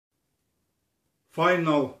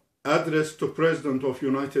final address to President of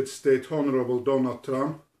United States Honorable Donald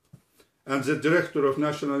Trump and the Director of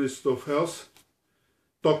National Institute of Health,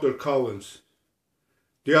 Dr. Collins.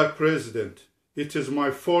 Dear President, it is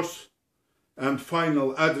my fourth and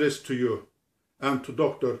final address to you and to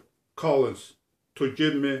Dr. Collins to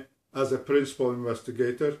give me as a principal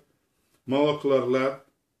investigator, molecular lab,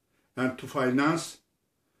 and to finance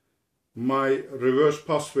my reverse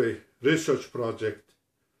pathway research project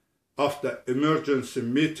after emergency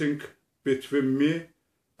meeting between me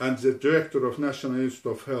and the Director of National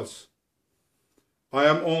Institute of Health. I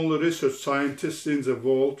am only research scientist in the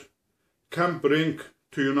world can bring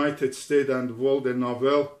to United States and world a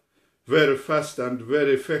novel, very fast and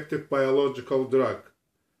very effective biological drug,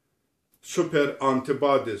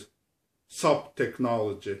 super-antibodies,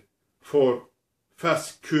 sub-technology for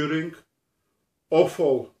fast curing of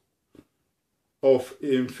all of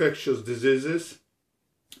infectious diseases,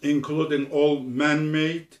 including all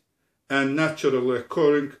man-made and naturally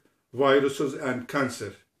occurring viruses and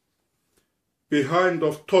cancer. Behind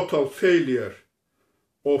of total failure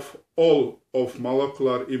of all of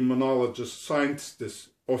molecular immunology scientists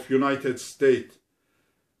of United States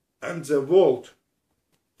and the world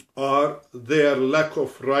are their lack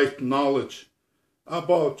of right knowledge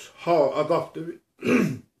about how adaptive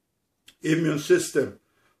immune system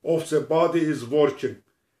of the body is working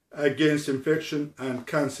against infection and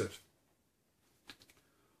cancer.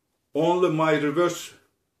 Only my reverse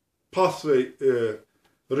pathway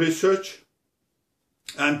research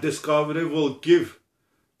and discovery will give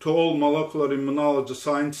to all molecular immunology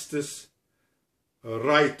scientists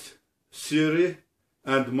right theory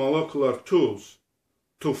and molecular tools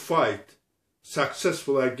to fight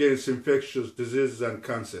successfully against infectious diseases and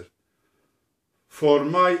cancer. For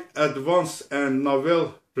my advanced and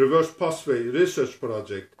novel reverse pathway research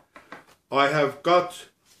project, I have got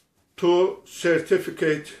 2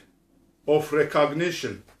 certificates of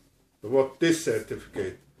recognition. What this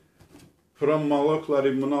certificate? From Molecular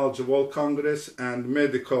Immunology World Congress and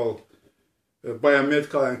Biomedical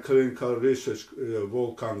and Clinical Research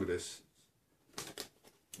World Congress.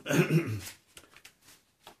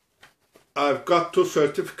 I've got 2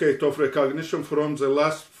 certificates of recognition from the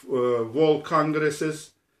last World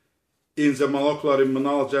Congresses in the Molecular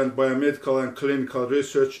Immunology and Biomedical and Clinical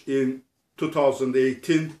Research in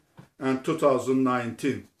 2018 and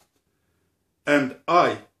 2019. And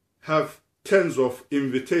I have tens of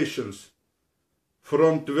invitations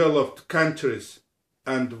from developed countries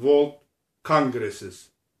and world congresses.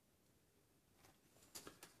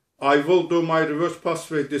 I will do my reverse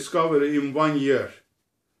pathway discovery in 1 year.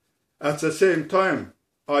 At the same time,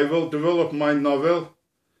 I will develop my novel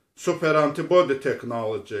Super-Antibody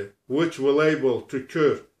Technology, which will able to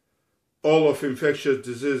cure all of infectious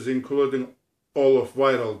disease, including all of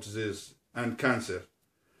viral disease and cancer.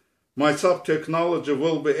 My sub-technology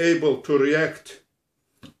will be able to react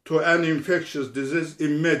to any infectious disease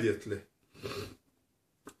immediately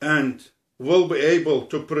and will be able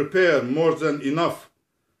to prepare more than enough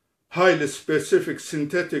highly specific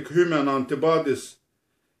synthetic human antibodies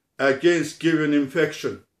against given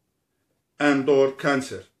infection and or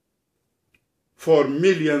cancer for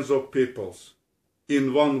millions of people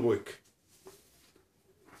in 1 week.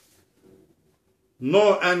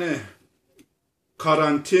 No any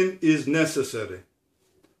quarantine is necessary.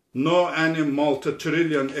 No any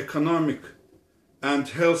multi-trillion economic and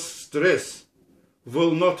health stress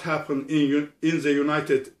will not happen in the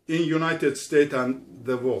United States and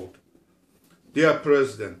the world. Dear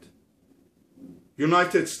President,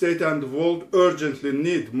 United States and the world urgently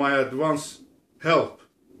need my advance help,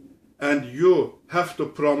 and you have to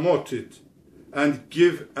promote it and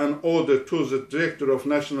give an order to the Director of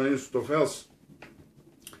National Institute of Health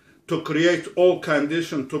to create all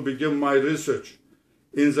conditions to begin my research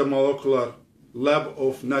in the molecular lab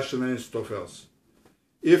of National Institute of Health.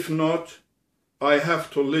 If not, I have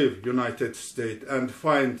to leave United States and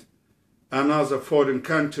find another foreign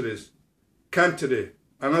country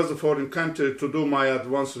to do my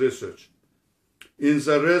advanced research. In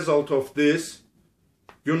the result of this,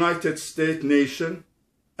 United States nation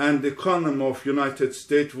and the economy of United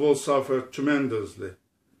States will suffer tremendously,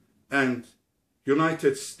 and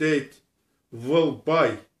United States will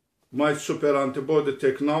buy my super-antibody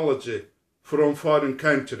technology from foreign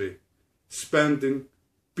country, spending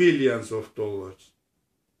billions of dollars.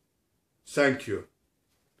 Thank you.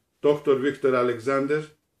 Dr. Victor Alexander,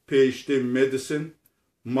 PhD in Medicine,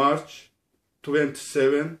 March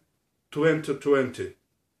 27, 2020.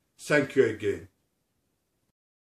 Thank you again.